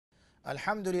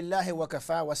Alhamdulillahi wa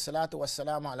kafa wa salatu wa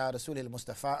salamu ala rasulil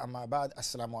Mustafa amma ba'd.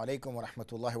 Assalamu alaikum wa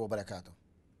rahmatullahi wa barakatuh.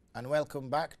 And welcome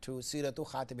back to Siratu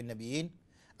Khatib al-Nabiyyin.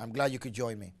 I'm glad you could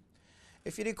join me.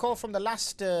 If you recall from the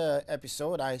last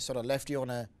episode, I sort of left you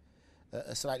on a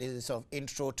slightly sort of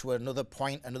intro to another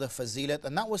point, another fazilat,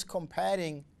 and that was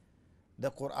comparing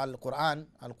the Quran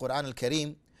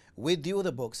al-Kareem with the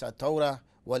other books, At-Tawrah,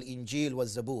 wal-Injil,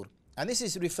 wal-Zabur. And this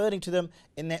is referring to them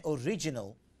in their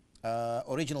original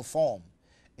form,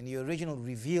 in the original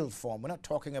revealed form. We're not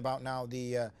talking about now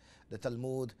the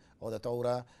Talmud or the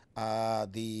Torah,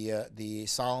 the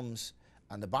Psalms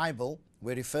and the Bible.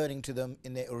 We're referring to them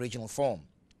in their original form.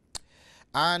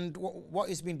 And what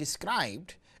is being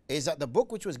described is that the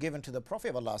book which was given to the Prophet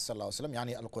of Allah sallallahu alaihi wasallam,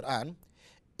 yani Al-Quran,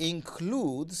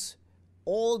 includes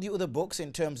all the other books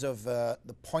in terms of the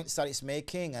points that it's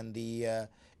making and the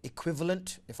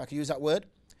equivalent, if I could use that word.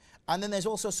 And then there's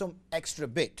also some extra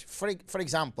bit. For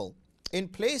example, in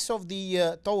place of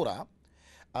the Torah,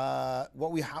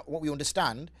 what we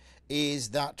understand is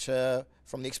that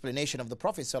from the explanation of the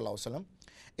Prophet ﷺ,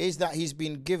 is that he's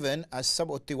been given as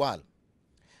Sab'ut Tiwal.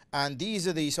 And these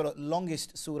are the sort of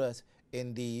longest surahs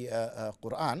in the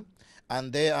Quran.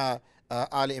 And they are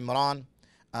Al Imran,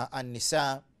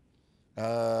 An-Nisa,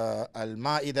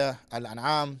 Al-Ma'idah,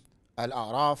 Al-An'am,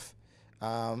 Al-A'raf.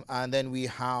 And then we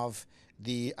have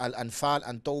the Al-Anfal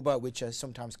and Tawbah, which are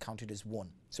sometimes counted as one.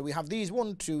 So we have these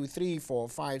 1, 2, 3, 4,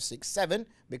 5, 6, 7,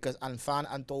 because Anfal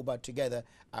and Tawbah together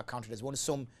are counted as one.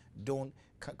 Some don't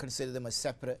consider them as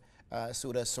separate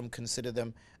surahs, some consider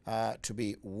them to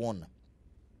be one.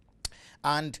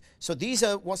 And so these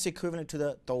are what's equivalent to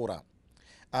the Torah.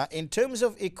 In terms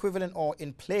of equivalent or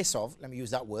in place of, let me use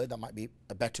that word, that might be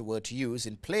a better word to use,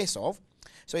 in place of.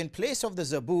 So in place of the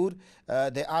Zabur,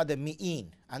 there are the Mi'in.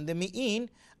 And the Mi'in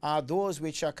are those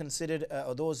which are considered,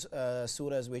 or those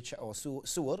surahs which, or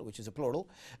surah, which is a plural.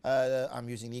 I'm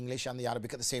using the English and the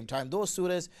Arabic at the same time. Those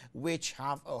surahs which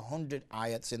have 100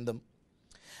 ayats in them.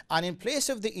 And in place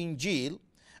of the Injil,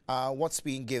 what's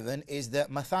being given is the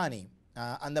Mathani.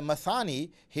 And the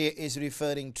Mathani here is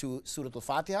referring to Surah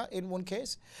Al-Fatiha in one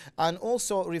case, and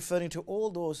also referring to all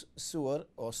those surah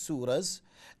or surahs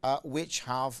which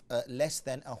have less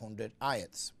than 100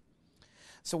 ayats.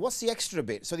 So what's the extra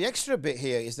bit? So the extra bit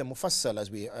here is the Mufassal, as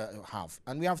we have.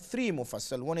 And we have 3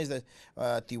 Mufassal. One is the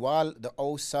Tiwal, the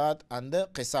Awsat and the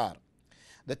Qisar.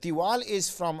 The Tiwal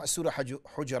is from Surah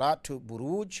Hujurat to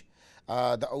Buruj.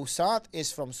 The Awsat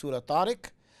is from Surah Tariq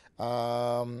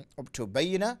up to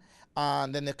Bayna.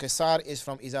 And then the Qisar is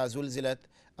from Iza Zulzilat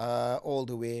all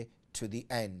the way to the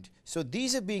end. So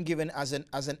these are being given as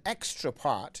an extra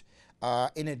part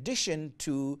in addition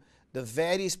to the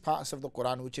various parts of the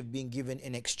Quran which have been given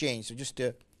in exchange. So just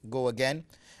to go again,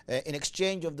 in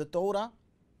exchange of the Torah,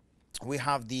 we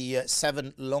have the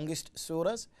 7 longest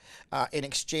surahs. In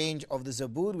exchange of the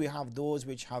Zabur, we have those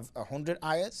which have 100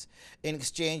 ayats. In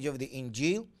exchange of the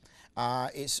Injil,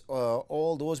 it's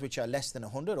all those which are less than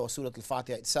 100, or Surah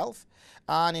Al-Fatiha itself.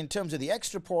 And in terms of the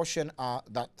extra portion,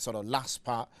 that sort of last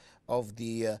part of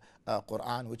the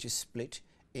Quran, which is split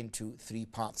into 3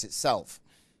 parts itself.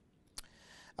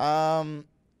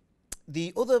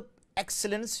 The other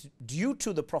excellence due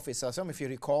to the Prophet ﷺ, if you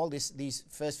recall these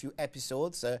first few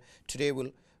episodes, today will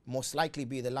most likely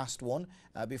be the last one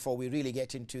before we really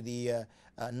get into the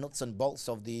nuts and bolts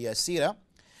of the seerah.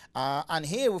 And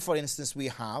here, for instance, we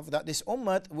have that this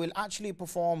ummah will actually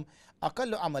perform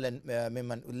aqallu amalan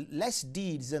mimman, less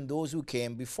deeds than those who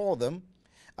came before them,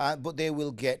 but they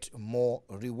will get more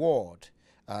reward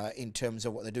in terms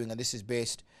of what they're doing. And this is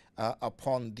based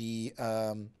upon the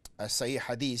Sahih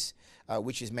Hadith,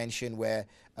 which is mentioned, where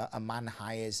a man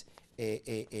hires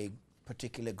a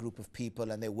particular group of people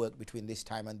and they work between this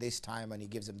time and he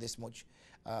gives them this much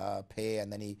pay,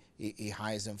 and then he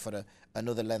hires them for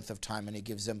another length of time and he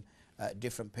gives them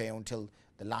different pay until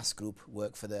the last group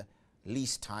work for the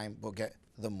least time but get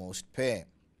the most pay.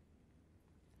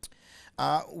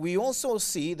 We also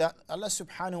see that Allah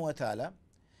subhanahu wa ta'ala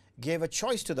gave a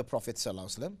choice to the Prophet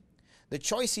sallallahu alaihi wasallam. The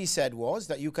choice, he said, was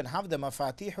that you can have the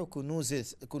mafatihu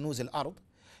kunuz al-ard,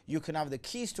 you can have the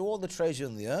keys to all the treasure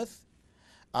in the earth,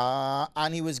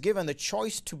 and he was given the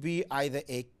choice to be either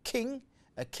a king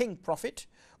prophet,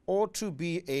 or to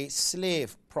be a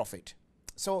slave prophet.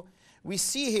 So we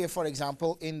see here, for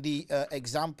example, in the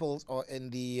examples, or in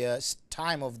the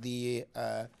time of the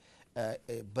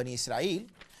Bani Israel,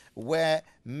 where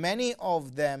many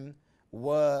of them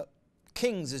were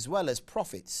kings as well as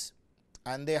prophets,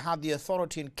 and they had the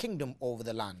authority and kingdom over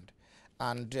the land,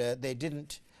 and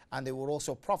they were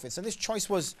also prophets. And this choice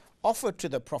was offered to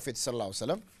the Prophet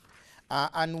ﷺ,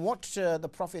 And what the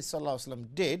Prophet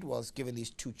ﷺ did was given these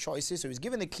two choices. So he's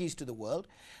given the keys to the world,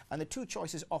 and the two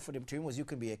choices offered him to him was you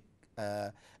can be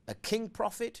a king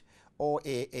prophet or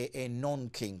a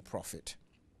non-king prophet,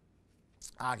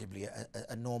 arguably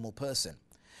a normal person.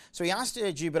 So he asked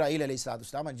Jibreel alayhi salatu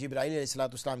wasalam, and Jibreel alayhi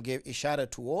salatu wasalam gave ishara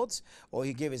towards, or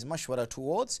he gave his mashwara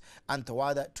towards, and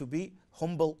tawada, to be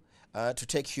humble, to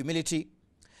take humility.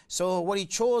 So what he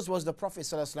chose was the Prophet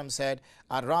ﷺ said,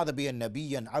 I'd rather be a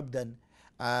Nabiyyan Abdan.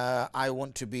 I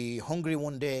want to be hungry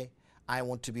one day. I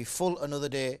want to be full another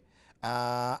day.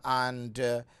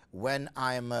 And when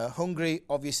I'm hungry,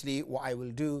 obviously what I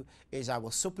will do is I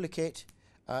will supplicate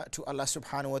to Allah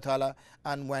subhanahu wa ta'ala.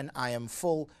 And when I am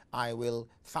full, I will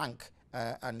thank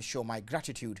and show my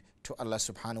gratitude to Allah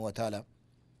subhanahu wa ta'ala.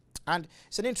 And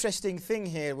it's an interesting thing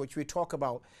here which we talk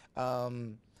about,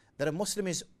 that a Muslim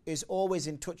is always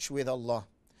in touch with Allah.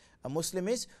 A Muslim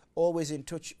is always in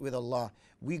touch with Allah.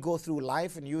 We go through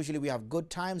life and usually we have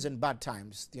good times and bad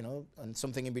times, you know, and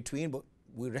something in between, but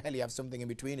we rarely have something in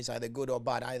between. It's either good or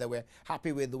bad. Either we're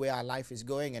happy with the way our life is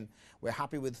going and we're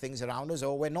happy with things around us,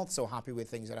 or we're not so happy with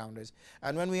things around us.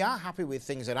 And when we are happy with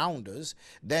things around us,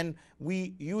 then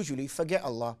we usually forget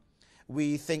Allah.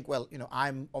 We think, well, you know,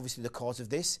 I'm obviously the cause of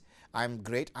this. I'm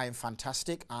great, I'm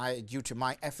fantastic. Due to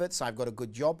my efforts, I've got a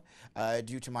good job.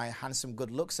 Due to my handsome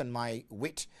good looks and my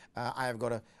wit, I have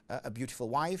got a beautiful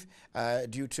wife.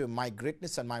 Due to my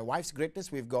greatness and my wife's greatness,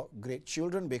 we've got great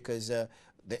children, because they're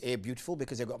A, beautiful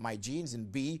because they've got my genes, and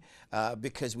B,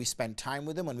 because we spend time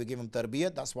with them and we give them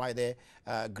tarbiyat. That's why they're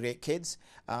great kids.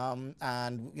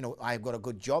 And you know, I've got a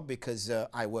good job because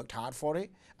I worked hard for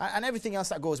it, and everything else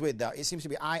that goes with that. It seems to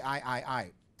be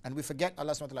I, and we forget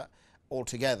Allah subhanahu wa ta'ala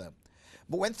altogether.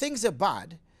 But when things are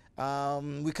bad,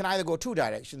 we can either go two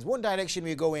directions. One direction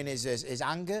we go in is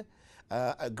anger,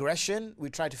 aggression. We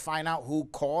try to find out who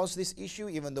caused this issue,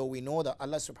 even though we know that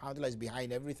Allah subhanahu wa ta'ala is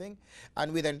behind everything,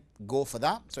 and we then go for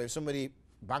that. So if somebody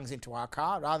bangs into our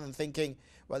car, rather than thinking,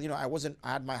 well, you know, I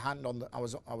had my hand on I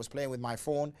was playing with my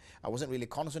phone, I wasn't really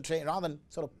concentrating, rather than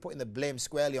sort of putting the blame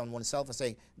squarely on oneself and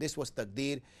saying, this was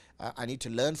taqdeer, I need to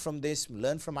learn from this,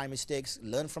 learn from my mistakes,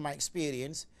 learn from my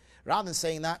experience. Rather than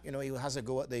saying that, you know, he has a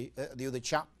go at the other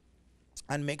chap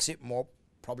and makes it more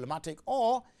problematic,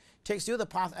 or takes the other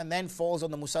path and then falls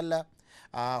on the musalla,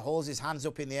 holds his hands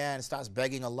up in the air and starts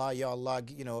begging Allah, Ya Allah,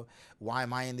 you know, why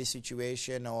am I in this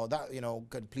situation, or that, you know,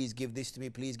 please give this to me,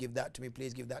 please give that to me,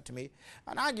 please give that to me.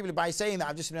 And arguably by saying that,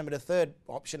 I've just remembered a third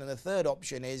option, and the third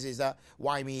option is that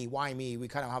why me, why me? We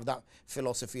kind of have that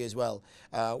philosophy as well.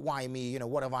 Why me? You know,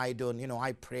 what have I done? You know,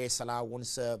 I pray salah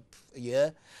once a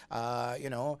year, you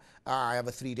know, I have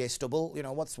a 3-day stubble, you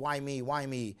know, why me, why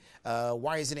me?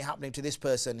 Why isn't it happening to this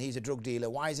person? He's a drug dealer.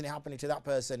 Why isn't it happening to that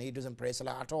person? He doesn't pray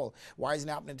salah at all. Why isn't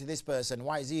it happening to this person?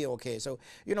 Why is he okay? So,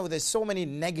 you know, there's so many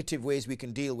negative ways we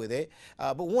can deal with it,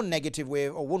 but one negative way,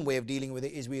 or one way of dealing with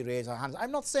it, is we raise our hands.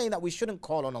 I'm not saying that we shouldn't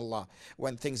call on Allah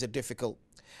when things are difficult.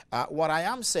 What I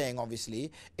am saying,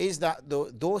 obviously, is that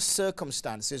those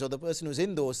circumstances, or the person who's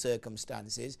in those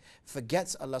circumstances,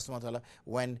 forgets Allah subhanahu wa ta'ala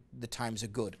when the times are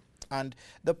good. And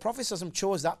the Prophet ﷺ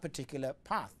chose that particular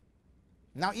path.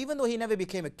 Now, even though he never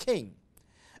became a king,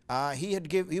 he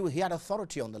had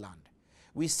authority on the land.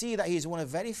 We see that he is one of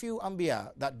very few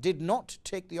Anbiya that did not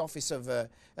take the office of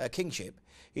kingship.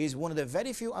 He is one of the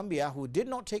very few Anbiya who did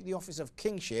not take the office of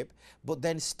kingship, but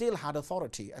then still had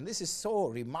authority. And this is so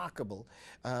remarkable,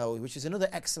 which is another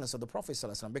excellence of the Prophet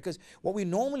ﷺ, because what we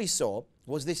normally saw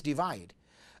was this divide.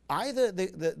 Either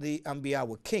the Anbiya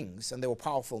were kings and they were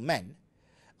powerful men,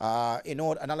 and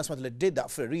Allah SWT did that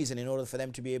for a reason, in order for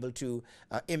them to be able to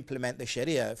implement the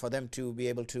Sharia, for them to be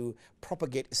able to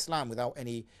propagate Islam without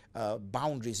any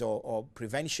boundaries or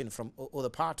prevention from other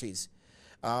parties.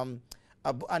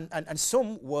 And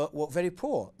some were very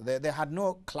poor. They had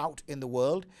no clout in the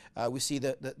world. We see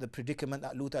the predicament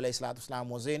that Lut alayhi salatu wasalam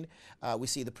was in. We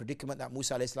see the predicament that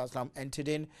Musa alayhi salatu wasalam entered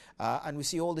in. And we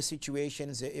see all the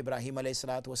situations, Ibrahim alayhi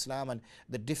salatu wasalam, and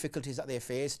the difficulties that they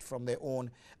faced from their own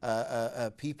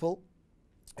people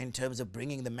in terms of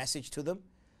bringing the message to them.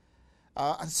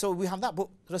 And so we have that. But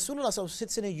Rasulullah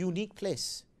sits in a unique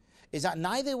place, is that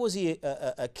neither was he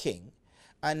a king,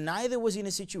 and neither was he in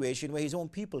a situation where his own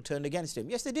people turned against him.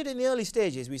 Yes, they did in the early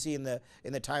stages, we see in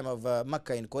the time of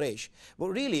Makkah in Quraysh. But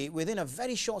really, within a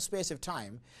very short space of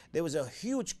time, there was a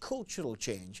huge cultural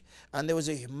change, and there was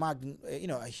a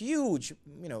huge,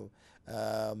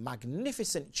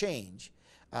 magnificent change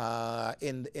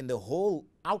in the whole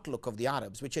outlook of the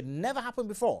Arabs, which had never happened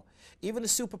before. Even the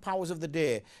superpowers of the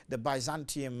day, the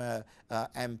Byzantium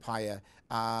Empire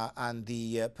and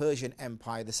the Persian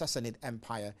Empire, the Sassanid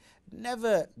Empire,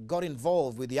 never got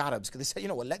involved with the Arabs because they said, you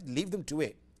know what, leave them to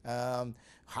it.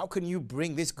 How can you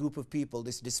bring this group of people,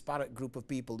 this disparate group of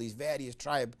people, these various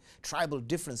tribal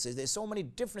differences? There's so many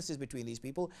differences between these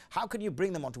people. How can you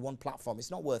bring them onto one platform?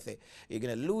 It's not worth it. You're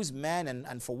going to lose men,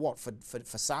 and for what? For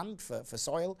sand, for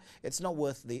soil? It's not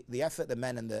worth the effort, the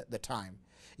men, and the time.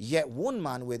 Yet one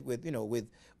man with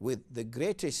the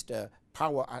greatest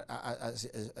power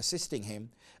assisting him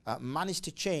managed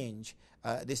to change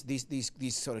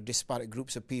these sort of disparate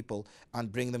groups of people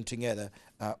and bring them together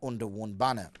under one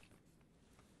banner.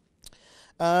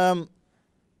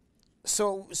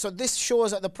 So this shows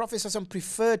that the Prophet ﷺ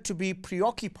preferred to be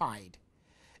preoccupied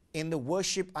in the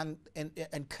worship and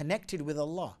connected with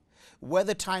Allah.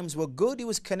 Whether times were good, he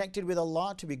was connected with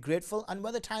Allah to be grateful, and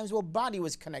whether times were bad, he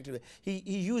was connected with. He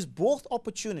used both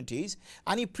opportunities,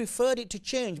 and he preferred it to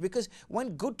change, because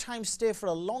when good times stay for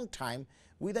a long time,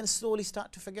 we then slowly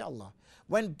start to forget Allah.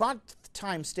 When bad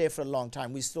times stay for a long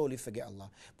time, we slowly forget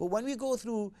Allah. But when we go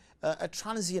through a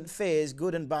transient phase,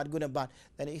 good and bad,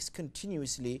 then it's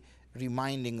continuously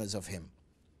reminding us of Him.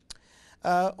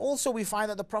 Also, we find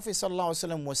that the Prophet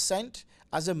ﷺ was sent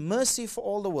as a mercy for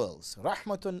all the worlds.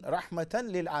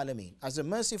 Rahmatan lil alameen, as a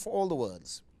mercy for all the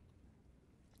worlds.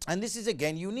 And this is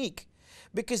again unique,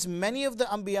 because many of the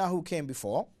Anbiya who came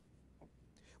before,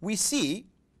 we see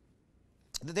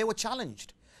that they were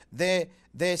challenged.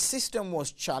 Their system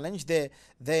was challenged.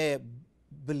 Their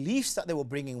beliefs that they were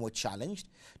bringing were challenged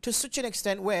to such an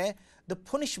extent where the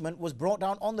punishment was brought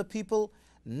down on the people,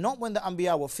 not when the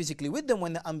Anbiya were physically with them.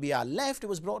 When the Anbiya left, it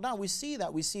was brought down. We see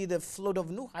that. We see the flood of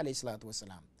Nuh alayhi salatu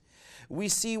wasalam. We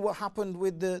see what happened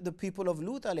with the people of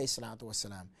Lut alayhi salatu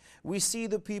wasalam. We see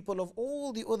the people of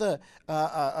all the other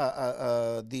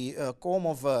qawm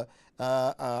of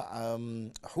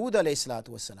Hud alayhi salatu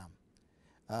wasalam.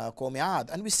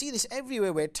 And we see this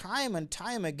everywhere, where time and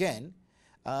time again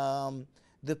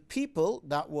the people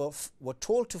that were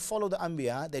told to follow the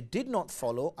Anbiya, they did not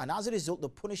follow, and as a result the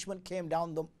punishment came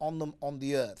down on them on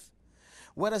the earth.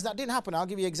 Whereas that didn't happen. I'll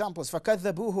give you examples.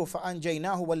 فَكَذَّبُوهُ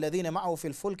فَأَنْجَيْنَاهُ وَالَّذِينَ مَعَهُ فِي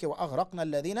الْفُلْكِ وَأَغْرَقْنَا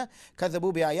الَّذِينَ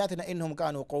كَذَّبُوا بِآيَاتِنَا إِنَّهُمْ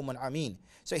كَانُوا قَوْمًا عَمِينَ.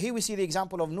 So here we see the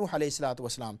example of Nuh alayhi salatu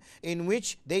wasalam, in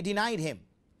which they denied him.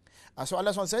 So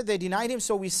Allah says they denied him,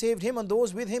 so we saved him and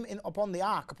those with him upon the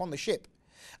ark, upon the ship.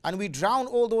 And we drowned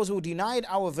all those who denied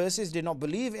our verses, did not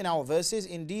believe in our verses.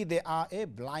 Indeed, they are a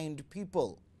blind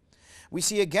people. We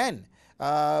see again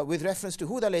with reference to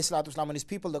Hud alayhi salatu wasalam and his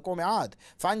people, the Qawm Aad.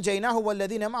 فَأَنْجَيْنَاهُ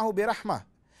وَالَّذِينَ مَعَهُ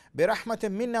بِرَحْمَةٍ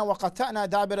مِنَّا وَقَطَعْنَا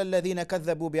دَابِرَ الَّذِينَ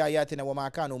كَذَّبُوا بِآيَاتِنَا وَمَا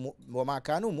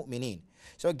كَانُوا مُؤْمِنِينَ.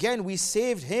 So again, we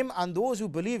saved him and those who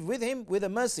believed with him with a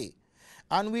mercy.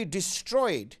 And we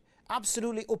destroyed,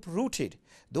 absolutely uprooted,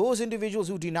 those individuals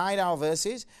who denied our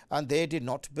verses and they did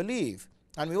not believe.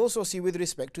 And we also see with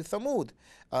respect to Thamud,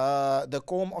 the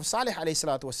Qawm of Salih alayhi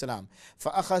salatu wasalam.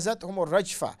 فَأَخَذَتْهُمُ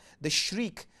الرَّجْفَةِ, the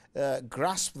shriek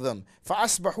grasped them.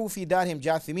 فَأَصْبَحُوا فِي دَارِهِمْ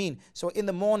جَاثِمِينَ. So in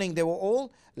the morning they were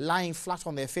all lying flat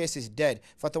on their faces dead.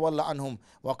 فَتَوَلَّ عَنْهُمْ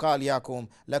وَقَالْ يَا قَوْمِ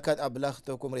لَقَدْ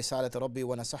أَبْلَغْتُكُمْ رِسَالَةَ رَبِّي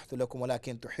وَنَصَحْتُ لَكُمْ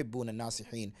وَلَكِنْ تُحِبُّونَ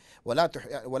النَّاصِحِينَ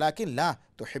وَلَكِنْ لَا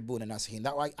تُحِبُّونَ النَّاصِحِينَ.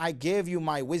 That I gave you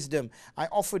my wisdom, I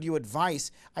offered you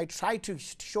advice, I tried to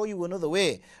show you another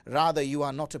way. Rather, you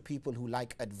are not a people who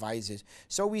like advisors.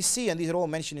 So we see, and these are all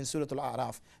mentioned in Surah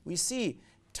Al-A'raf, we see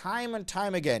time and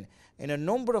time again in a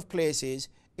number of places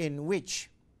in which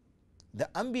the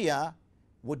Anbiya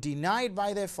were denied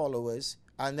by their followers,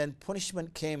 and then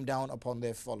punishment came down upon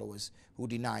their followers who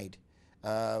denied.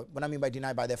 When I mean by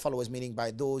denied by their followers, meaning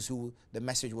by those who the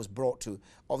message was brought to.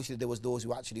 Obviously there was those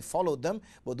who actually followed them,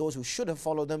 but those who should have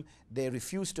followed them, they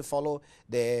refused to follow.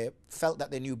 They felt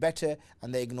that they knew better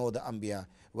and they ignored the Anbiya.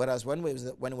 Whereas when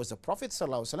it was the Prophet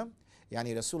sallallahu alaihi wasallam,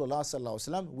 yani Rasulullah sallallahu alaihi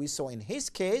wasallam, we saw in his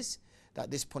case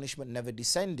that this punishment never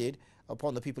descended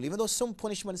upon the people, even though some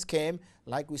punishments came,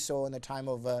 like we saw in the time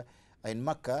of in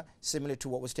Makkah, similar to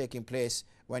what was taking place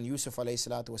when Yusuf alayhi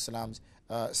salatu wasalam's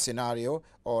scenario,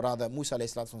 or rather Musa alayhi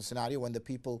salatu wasalam's scenario, when the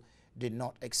people did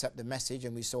not accept the message,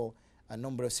 and we saw a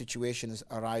number of situations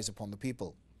arise upon the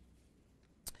people.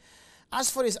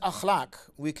 As for his akhlaq,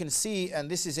 we can see,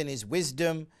 and this is in his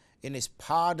wisdom, in his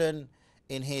pardon,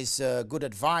 in his good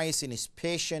advice, in his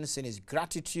patience, in his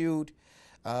gratitude.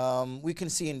 We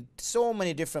can see in so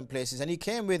many different places, and he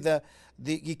came with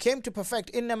he came to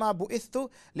perfect. إِنَّمَا بُئِثْتُ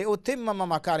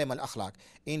لِأُتِمَّمَ مَكَارِمَ الْأَخْلَاقِ.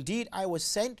 Indeed, I was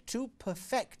sent to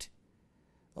perfect,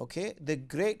 okay, the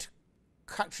great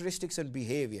characteristics and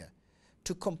behavior,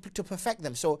 to perfect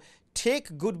them. So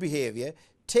take good behavior,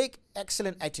 take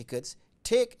excellent etiquettes,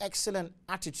 take excellent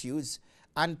attitudes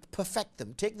and perfect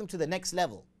them, take them to the next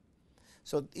level.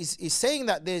 So he's saying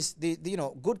that there's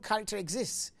good character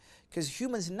exists, because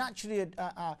humans naturally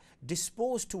are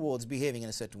disposed towards behaving in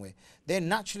a certain way. They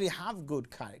naturally have good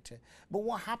character. But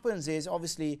what happens is,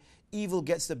 obviously, evil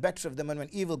gets the better of them, and when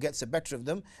evil gets the better of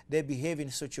them, they behave in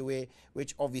such a way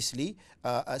which obviously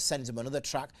sends them another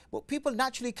track. But people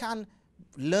naturally can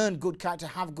learn good character,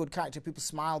 have good character. People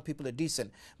smile, people are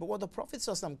decent. But what the Prophet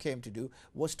ﷺ came to do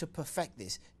was to perfect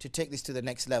this, to take this to the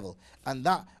next level. And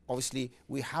that, obviously,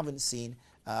 we haven't seen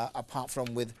apart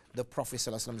from with the Prophet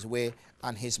ﷺ's way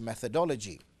and his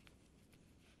methodology.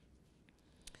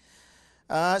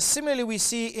 Similarly, we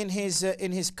see in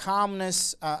his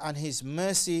calmness and his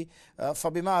mercy,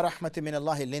 فَبِمَا رَحْمَةٍ مِّنَ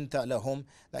اللَّهِ لِنْتَ لَهُمْ,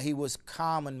 that he was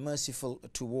calm and merciful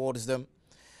towards them.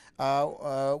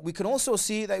 We can also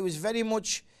see that he was very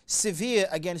much severe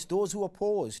against those who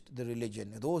opposed the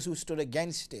religion, those who stood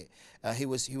against it. He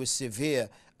was severe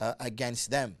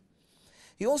against them.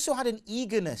 He also had an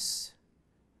eagerness.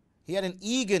 He had an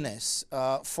eagerness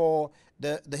for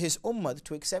his ummah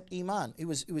to accept Iman. He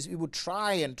would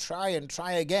try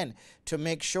again to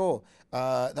make sure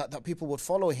that people would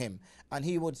follow him, and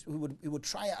he would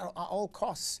try at all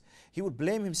costs. He would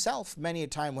blame himself many a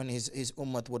time when his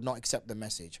ummah would not accept the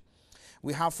message.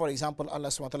 We have, for example, Allah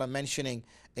subhanahu wa ta'ala mentioning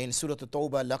in Surah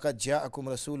At-Tawbah, لَقَدْ جَاءَكُمْ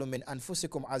رَسُولٌ مِّنْ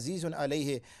أَنفُسِكُمْ عَزِيزٌ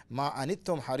عَلَيْهِ مَا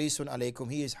أَنِتُّمْ حَرِيصٌ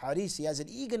عَلَيْكُمْ. He is haris, he has an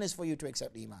eagerness for you to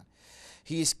accept Iman.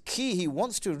 He is key, he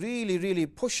wants to really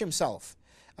push himself.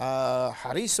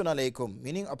 Harisun alaykum,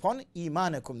 meaning upon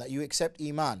imanakum, that you accept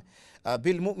Iman.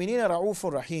 Bil mu'minina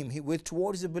ra'ufur rahim,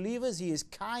 towards the believers he is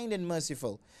kind and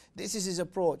merciful. This is his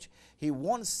approach. He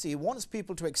wants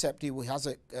people to accept. He has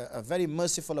a very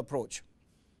merciful approach.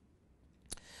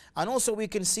 And also we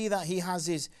can see that he has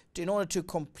in order to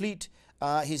complete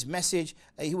his message,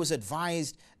 he was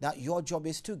advised that your job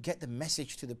is to get the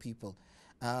message to the people.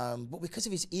 But because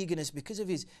of his eagerness, because of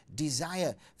his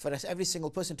desire for every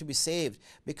single person to be saved,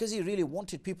 because he really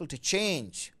wanted people to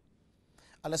change,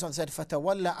 Allah said,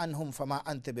 فَتَوَلَّ عَنْهُمْ فَمَا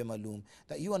أَنْتَ بِمَلُومٍ,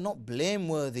 that you are not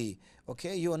blameworthy,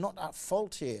 okay? You are not at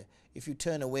fault here if you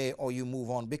turn away or you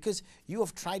move on, because you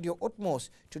have tried your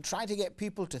utmost to try to get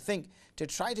people to think, to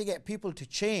try to get people to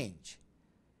change.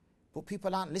 But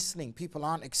people aren't listening, people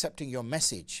aren't accepting your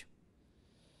message.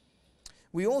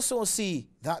 We also see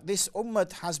that this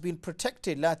ummah has been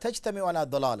protected, لا تجتمع على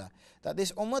ضلالة, that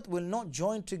this ummah will not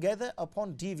join together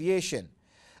upon deviation.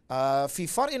 في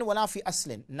فرع ولا في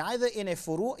أصل, neither in a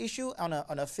furu issue, on a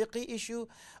fiqh issue,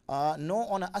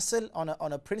 nor on a asl,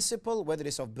 on a principle, whether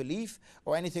it's of belief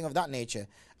or anything of that nature.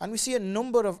 And we see a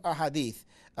number of ahadith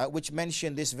which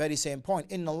mention this very same point.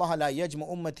 إِنَّ اللَّهَ لَا يَجْمُ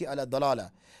أُمَّتِي عَلَى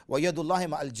الضَّلَالَةِ وَيَدُ اللَّهِ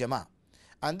مَعَ الْجَمَاعِ.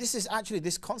 And this is actually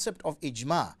this concept of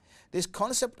ijma. This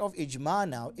concept of ijma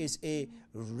now is a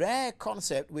rare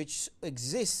concept which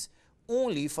exists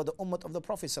only for the ummah of the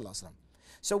Prophet ﷺ.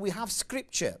 So we have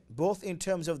scripture, both in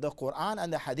terms of the Quran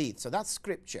and the Hadith. So that's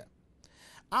scripture.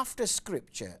 After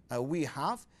scripture, we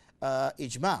have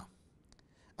ijma.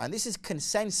 And this is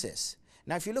consensus.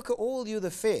 Now, if you look at all the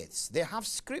other faiths, they have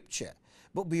scripture.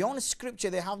 But beyond scripture,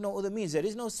 they have no other means. There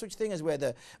is no such thing as where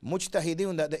the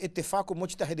mujtahidun, the ittifaq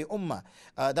mujtahidi ummah,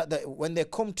 that when they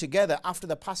come together after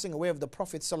the passing away of the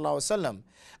Prophet ﷺ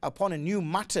upon a new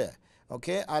matter,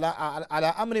 okay,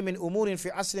 ala amri min umurin fi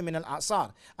asli min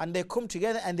al-asar, and they come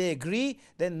together and they agree,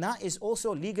 then that is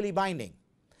also legally binding.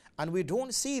 And we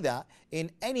don't see that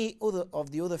in any other of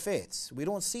the other faiths. We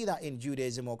don't see that in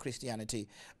Judaism or Christianity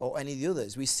or any of the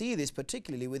others. We see this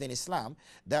particularly within Islam,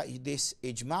 that this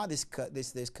ijma,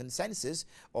 this consensus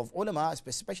of ulama,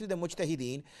 especially the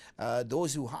mujtahideen,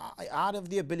 those who are of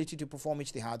the ability to perform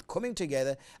ijtihad, coming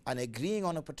together and agreeing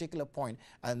on a particular point,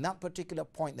 and that particular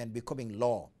point then becoming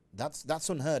law. That's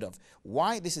unheard of.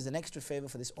 Why? This is an extra favor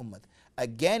for this ummah.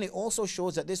 Again, it also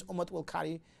shows that this ummah will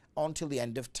carry on till the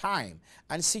end of time,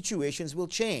 and situations will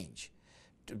change.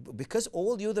 Because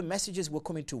all the other messages were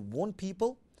coming to one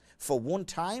people for one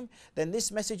time, then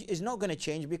this message is not going to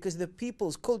change, because the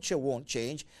people's culture won't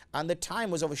change, and the time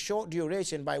was of a short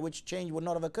duration by which change would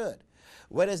not have occurred.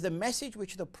 Whereas the message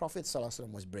which the Prophet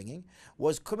ﷺ was bringing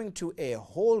was coming to a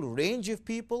whole range of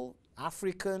people,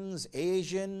 Africans,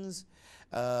 Asians,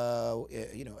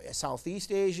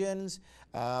 Southeast Asians,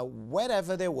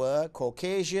 wherever they were,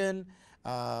 Caucasian,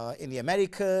 in the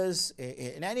Americas,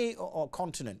 in any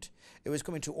continent. It was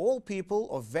coming to all people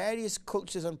of various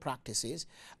cultures and practices,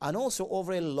 and also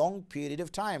over a long period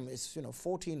of time. It's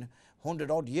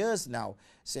 1400 odd years now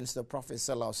since the Prophet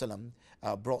ﷺ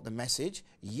brought the message,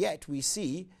 yet we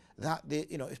see that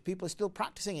people are still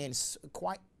practicing in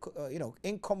quite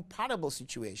incompatible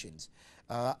situations,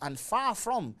 and far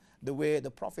from the way the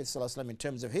Prophet ﷺ, in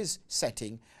terms of his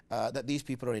setting, that these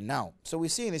people are in now. So we're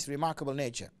seeing this remarkable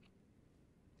nature.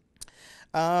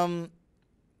 And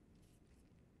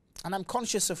I'm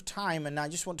conscious of time, and I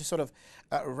just want to sort of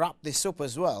wrap this up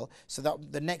as well, so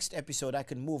that the next episode I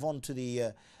can move on to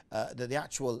the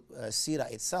actual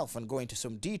seerah itself and go into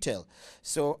some detail.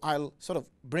 So I'll sort of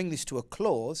bring this to a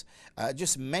close,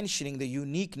 just mentioning the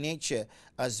unique nature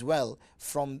as well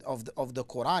of the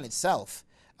Quran itself,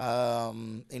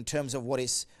 in terms of what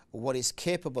is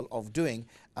capable of doing,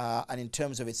 and in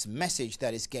terms of its message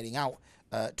that is getting out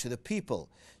to the people.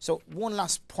 So one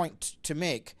last point to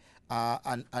make,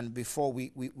 and before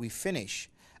we finish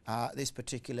this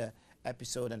particular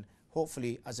episode, and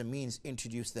hopefully as a means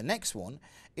introduce the next one,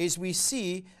 is we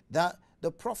see that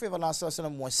the Prophet of Allah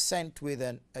was sent with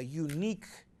a unique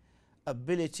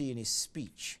ability in his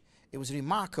speech. It was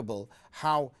remarkable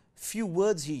how few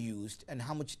words he used, and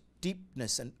how much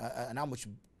deepness and how much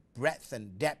breadth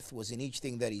and depth was in each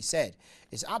thing that he said.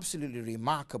 It's absolutely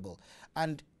remarkable.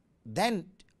 And then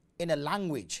in a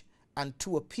language and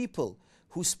to a people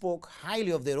who spoke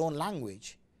highly of their own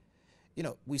language.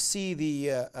 We see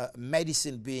the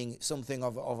medicine being something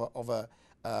of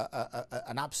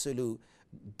an absolute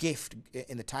gift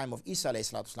in the time of Isa alayhi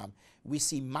salatu wasalam. We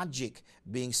see magic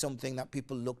being something that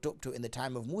people looked up to in the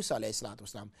time of Musa alayhi salatu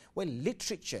wasalam. When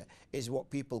literature is what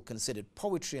people considered,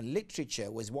 poetry and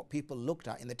literature was what people looked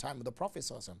at in the time of the Prophet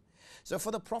sallallahu alaihi wasallam. So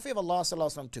for the Prophet of Allah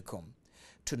sallallahu alaihi wasallam to come,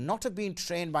 to not have been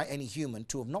trained by any human,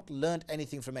 to have not learned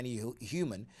anything from any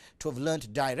human, to have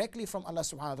learned directly from Allah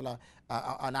subhanahu wa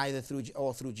ta'ala, and either through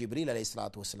Jibreel alayhi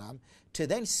salatu wasalam, to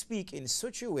then speak in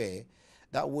such a way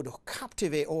that would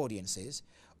captivate audiences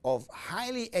of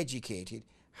highly educated,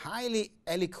 highly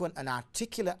eloquent and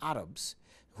articulate Arabs,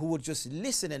 who would just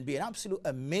listen and be in absolute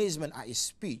amazement at his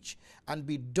speech and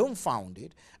be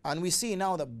dumbfounded. And we see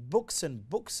now that books and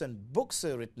books and books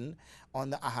are written on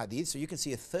the ahadith. So you can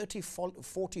see a 40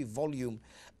 volume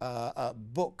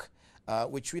book,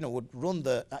 which would run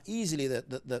easily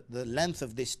the length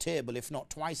of this table, if not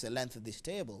twice the length of this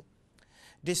table,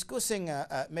 discussing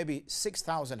maybe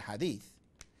 6,000 hadith.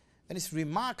 And it's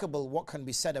remarkable what can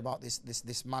be said about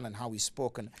this man and how he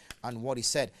spoke and what he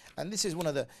said. And this is one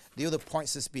of the other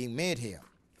points that's being made here.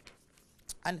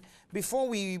 And before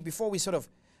we sort of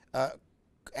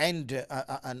end,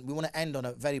 and we want to end on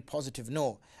a very positive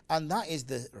note, and that is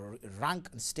the rank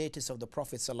and status of the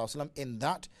Prophet ﷺ, in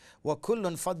that وَكُلٌّ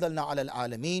فَضَّلْنَا عَلَى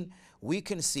الْعَالَمِينَ, we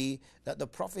can see that the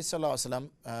Prophet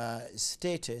ﷺ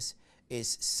status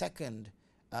is second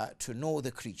to no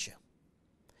other creature.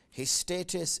 His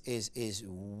status is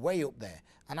way up there.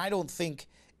 And I don't think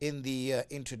in the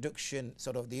introduction,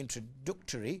 sort of the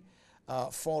introductory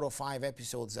 4 or 5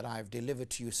 episodes that I've delivered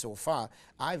to you so far,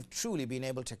 I've truly been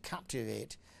able to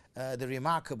captivate the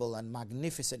remarkable and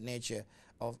magnificent nature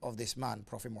of this man,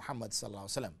 Prophet Muhammad sallallahu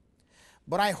alaihi wasallam.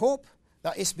 But I hope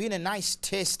that it's been a nice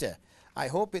taster. I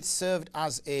hope it's served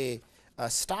as a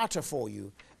starter for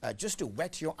you, just to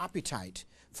whet your appetite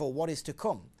for what is to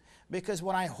come. Because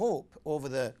what I hope over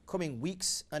the coming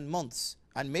weeks and months,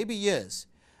 and maybe years,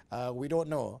 we don't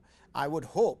know, I would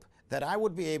hope that I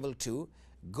would be able to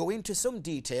go into some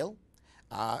detail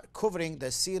covering the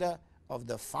seerah of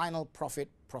the final Prophet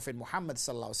Muhammad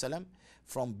sallallahu alaihi wasallam,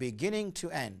 from beginning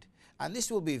to end. And this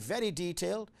will be very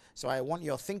detailed, so I want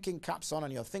your thinking caps on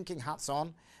and your thinking hats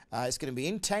on. It's going to be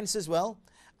intense as well.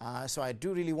 So I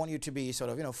do really want you to be sort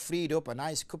of, freed up, a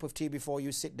nice cup of tea before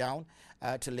you sit down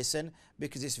to listen,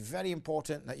 because it's very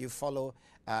important that you follow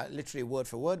literally word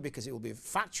for word, because it will be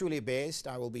factually based.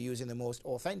 I will be using the most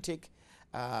authentic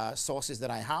sources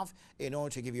that I have in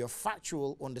order to give you a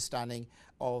factual understanding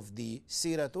of the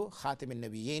Siratu Khatim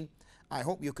al-Nabiyyin. I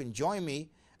hope you can join me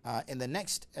in the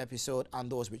next episode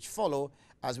and those which follow,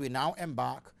 as we now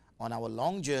embark on our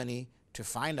long journey to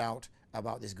find out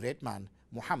about this great man,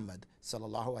 Muhammad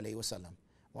sallallahu alayhi wa sallam.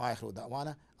 Wa akhiru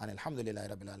da'wana and alhamdulillahi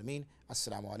rabbil alameen.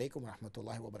 Assalamu alaikum wa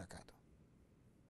rahmatullahi wa barakatuh.